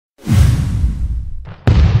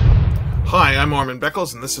Hi, I'm Orman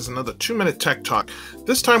Beckles, and this is another 2-Minute Tech Talk.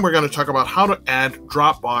 This time we're going to talk about how to add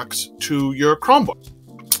Dropbox to your Chromebook.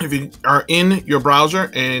 If you are in your browser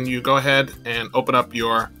and you go ahead and open up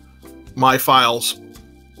your My Files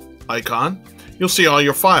icon, you'll see all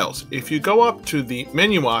your files. If you go up to the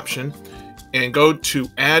menu option and go to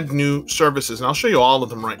Add New Services, and I'll show you all of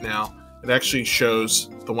them right now. It actually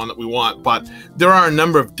shows the one that we want, but there are a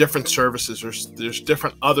number of different services. There's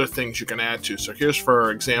different other things you can add to. So here's,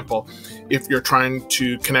 for example, if you're trying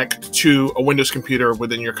to connect to a Windows computer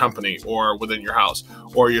within your company or within your house,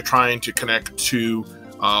 or you're trying to connect to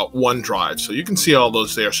OneDrive. So you can see all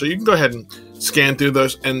those there. So you can go ahead and scan through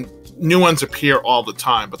those, and new ones appear all the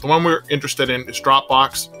time. But the one we're interested in is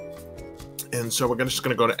Dropbox. And so we're just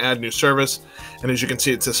going to go to Add New Service. And as you can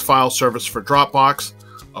see, it says File Service for Dropbox.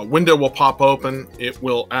 A window will pop open. It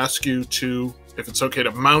will ask you to, if it's okay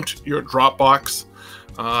to mount your Dropbox.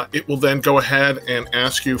 It will then go ahead and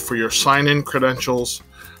ask you for your sign-in credentials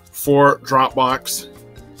for Dropbox.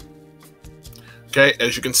 Okay,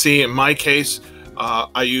 as you can see, in my case,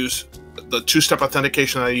 I use the two-step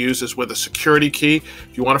authentication that I use is with a security key.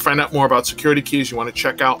 If you want to find out more about security keys, you want to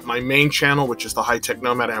check out my main channel, which is the High Tech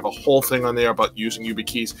Nomad. I have a whole thing on there about using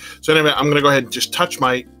YubiKeys. So anyway, I'm going to go ahead and just touch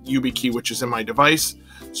my YubiKey, which is in my device,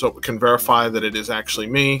 so it can verify that it is actually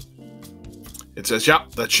me. It says,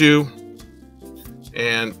 yep, that's you.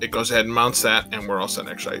 And it goes ahead and mounts that, and we're all set.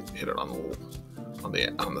 Actually, I hit it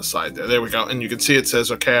on the side there. There we go. And you can see it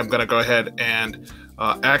says, okay, I'm going to go ahead and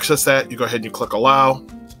access that. You go ahead and you click allow.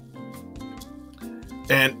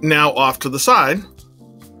 And now off to the side,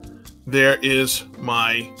 there is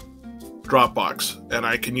my Dropbox, and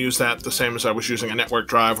I can use that the same as I was using a network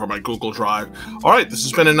drive or my Google Drive. All right, this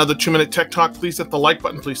has been another 2-Minute Tech Talk. Please hit the like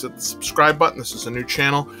button. Please hit the subscribe button. This is a new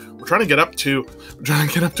channel. We're trying to get up to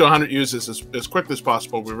 100 users as quickly as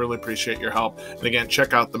possible. We really appreciate your help. And again,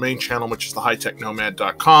 check out the main channel, which is the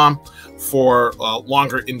hightechnomad.com, for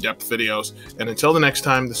longer, in-depth videos. And until the next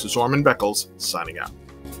time, this is Orman Beckles signing out.